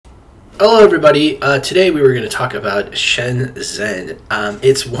Hello everybody, today we were going to talk about Shenzhen.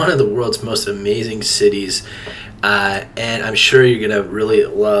 It's one of the world's most amazing cities, and I'm sure you're going to really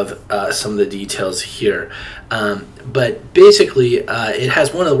love some of the details here. But basically, it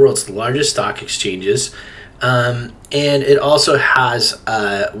has one of the world's largest stock exchanges, and it also has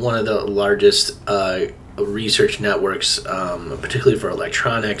one of the largest research networks, particularly for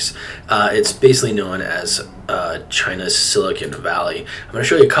electronics. It's basically known as China's Silicon Valley. I'm going to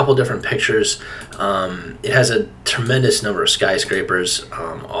show you a couple different pictures. It has a tremendous number of skyscrapers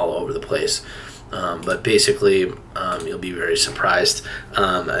all over the place. But basically, you'll be very surprised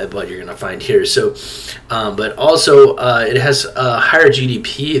at what you're going to find here. So, but also, it has a higher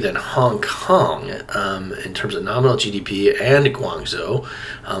GDP than Hong Kong in terms of nominal GDP, and Guangzhou,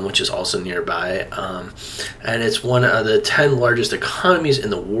 which is also nearby. And it's one of the 10 largest economies in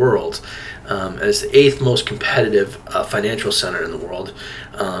the world. And it's the 8th most competitive financial center in the world.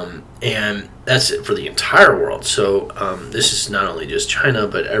 And that's for the entire world. So this is not only just China,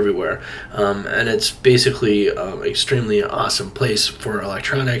 but everywhere. And it's basically extremely awesome place for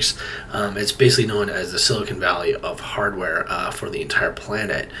electronics. It's basically known as the Silicon Valley of hardware for the entire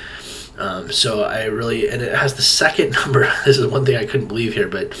planet. So and it has the second number. This is one thing I couldn't believe here,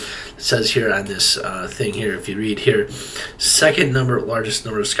 but it says here on this thing here, if you read here, second largest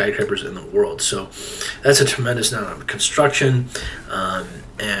number of skyscrapers in the world. So that's a tremendous amount of construction,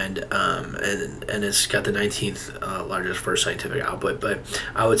 and it's got the 19th largest for scientific output. But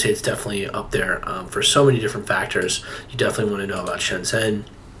I would say it's definitely up there for so many different factors. You definitely want to know about Shenzhen.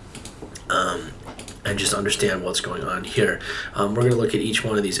 And just understand what's going on here. We're going to look at each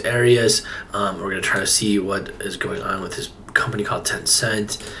one of these areas. We're going to try to see what is going on with this company called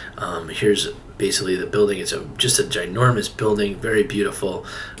Tencent. Here's basically the building. It's just a ginormous building, very beautiful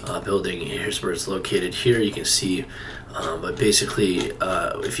building. Here's where it's located here. You can see, but basically,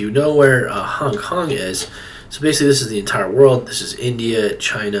 if you know where Hong Kong is, so basically this is the entire world. This is India,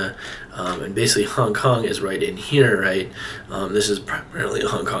 China, and basically Hong Kong is right in here, right? This is primarily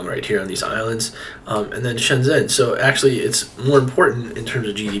Hong Kong right here on these islands, and then Shenzhen. So actually it's more important in terms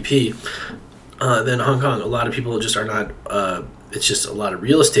of GDP than Hong Kong. A lot of people just are not, it's just a lot of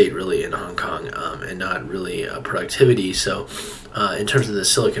real estate really in Hong Kong, and not really productivity. So in terms of the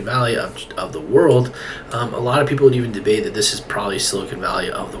Silicon Valley of the world, a lot of people would even debate that this is probably Silicon Valley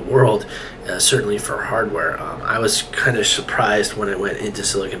of the world, certainly for hardware. I was kind of surprised when I went into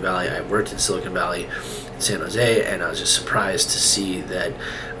Silicon Valley. I worked in Silicon Valley in San Jose, and I was just surprised to see that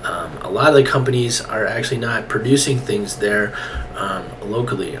a lot of the companies are actually not producing things there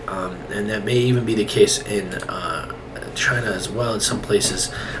locally, and that may even be the case in China as well. In some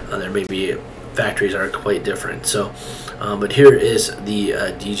places there may be factories are quite different. So but here is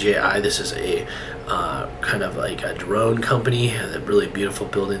the DJI. This is a kind of like a drone company, a really beautiful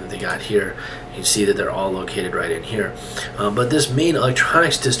building that they got here. You can see that they're all located right in here. But this main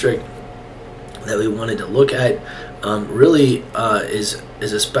electronics district that we wanted to look at really is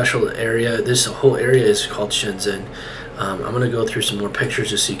a special area. This whole area is called Shenzhen. I'm going to go through some more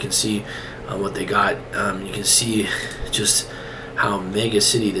pictures just so you can see what they got. You can see just how mega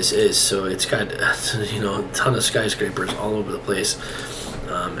city this is. So it's got a ton of skyscrapers all over the place,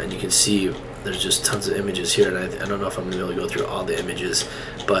 and you can see there's just tons of images here, and I don't know if I'm going to be able to go through all the images,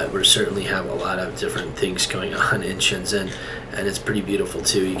 but we certainly have a lot of different things going on in Shenzhen, and it's pretty beautiful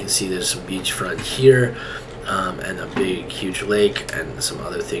too. You can see there's some beachfront here, and a big huge lake, and some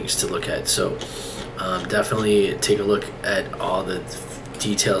other things to look at. So definitely take a look at all the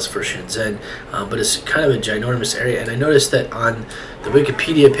details for Shenzhen, but it's kind of a ginormous area. And I noticed that on the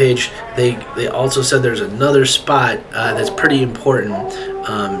Wikipedia page they also said there's another spot that's pretty important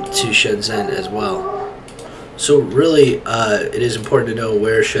to Shenzhen as well. So really it is important to know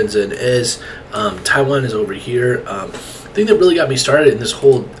where Shenzhen is. Taiwan is over here. The thing that really got me started in this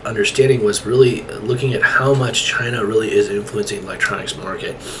whole understanding was really looking at how much China really is influencing the electronics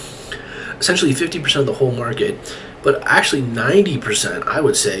market. Essentially 50% of the whole market, but actually 90%, I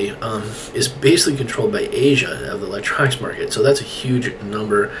would say, is basically controlled by Asia of the electronics market. So that's a huge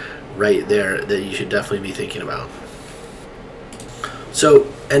number right there that you should definitely be thinking about. So,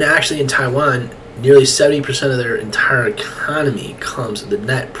 and actually in Taiwan, nearly 70% of their entire economy the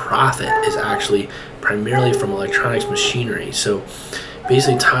net profit is actually primarily from electronics machinery. So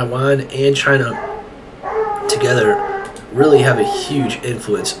basically Taiwan and China together really have a huge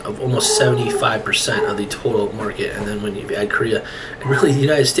influence of almost 75% of the total market. And then when you add Korea and really the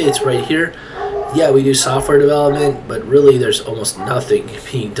United States right here, yeah, we do software development, but really there's almost nothing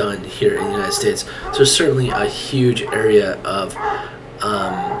being done here in the United States. So certainly a huge area of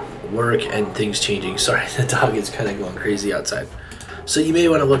work and things changing. Sorry, the dog is kind of going crazy outside. So you may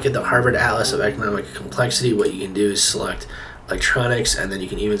want to look at the Harvard Atlas of Economic Complexity. What you can do is select electronics, and then you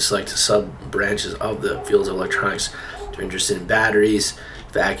can even select sub-branches of the fields of electronics. If you're interested in batteries,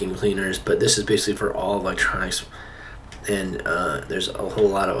 vacuum cleaners, but this is basically for all electronics. And there's a whole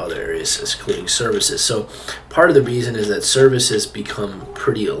lot of other areas, including services. So part of the reason is that services become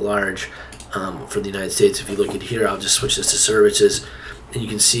pretty large for the United States. If you look at here, I'll just switch this to services, and you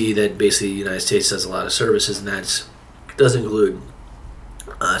can see that basically the United States does a lot of services, and that does include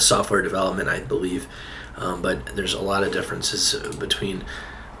software development, I believe. But there's a lot of differences between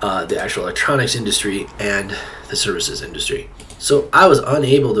the actual electronics industry and the services industry. So I was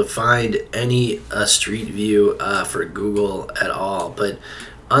unable to find any street view for Google at all, but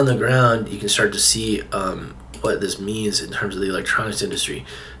on the ground you can start to see what this means in terms of the electronics industry.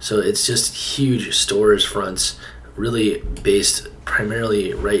 So it's just huge stores fronts, really based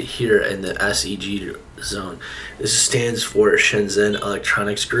primarily right here in the SEG zone. This stands for Shenzhen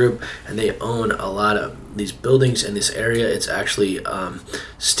Electronics Group, and they own a lot of these buildings in this area. It's actually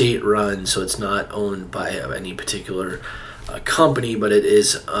state run, so it's not owned by any particular company, but it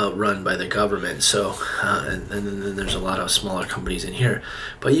is run by the government. So and then there's a lot of smaller companies in here,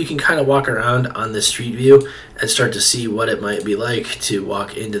 but you can kind of walk around on this street view and start to see what it might be like to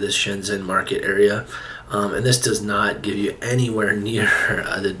walk into this Shenzhen market area. And this does not give you anywhere near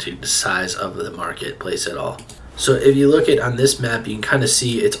the size of the marketplace at all. So if you look at on this map, you can kind of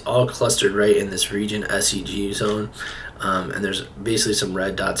see it's all clustered right in this region SEG zone. And there's basically some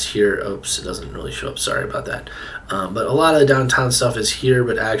red dots here. Oops, it doesn't really show up, sorry about that. But a lot of the downtown stuff is here,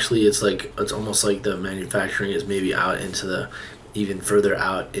 but actually it's almost like the manufacturing is maybe out into the, even further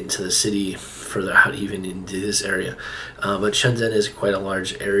out into the city, further out even into this area. But Shenzhen is quite a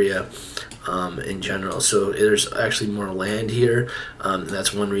large area in general, so there's actually more land here.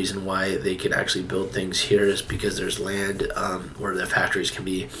 That's one reason why they could actually build things here, is because there's land where the factories can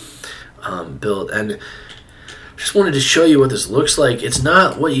be built. And just wanted to show you what this looks like. It's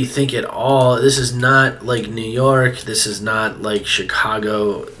not what you think at all. This is not like New York. This is not like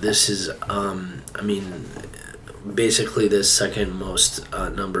Chicago. This is I mean, basically the second most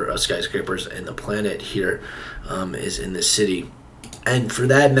number of skyscrapers in the planet here is in this city. And for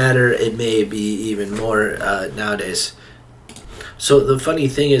that matter, it may be even more nowadays. So the funny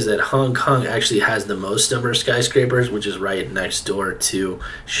thing is that Hong Kong actually has the most number of skyscrapers, which is right next door to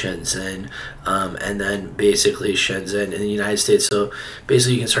Shenzhen. And then basically Shenzhen in the United States. So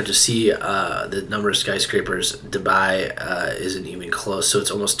basically you can start to see the number of skyscrapers. Dubai isn't even close. So it's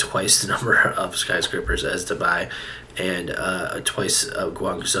almost twice the number of skyscrapers as Dubai, and twice of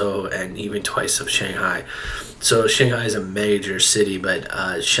Guangzhou, and even twice of Shanghai. So Shanghai is a major city, but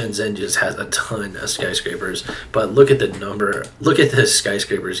Shenzhen just has a ton of skyscrapers. But look at the number, look at the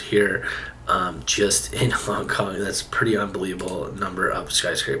skyscrapers here just in Hong Kong. That's a pretty unbelievable number of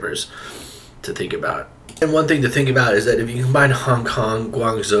skyscrapers to think about. And one thing to think about is that if you combine Hong Kong,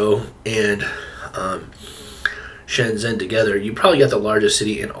 Guangzhou, and Shenzhen together, you probably got the largest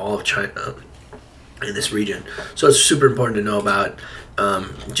city in all of China in this region. So it's super important to know about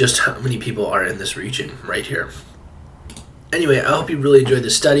just how many people are in this region right here. Anyway, I hope you really enjoyed the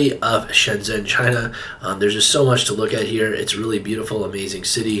study of Shenzhen, China. There's just so much to look at here. It's a really beautiful, amazing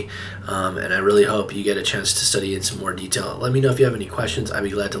city, and I really hope you get a chance to study in some more detail. Let me know if you have any questions. I'd be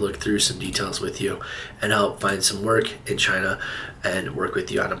glad to look through some details with you and help find some work in China and work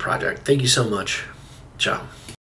with you on a project. Thank you so much. Ciao.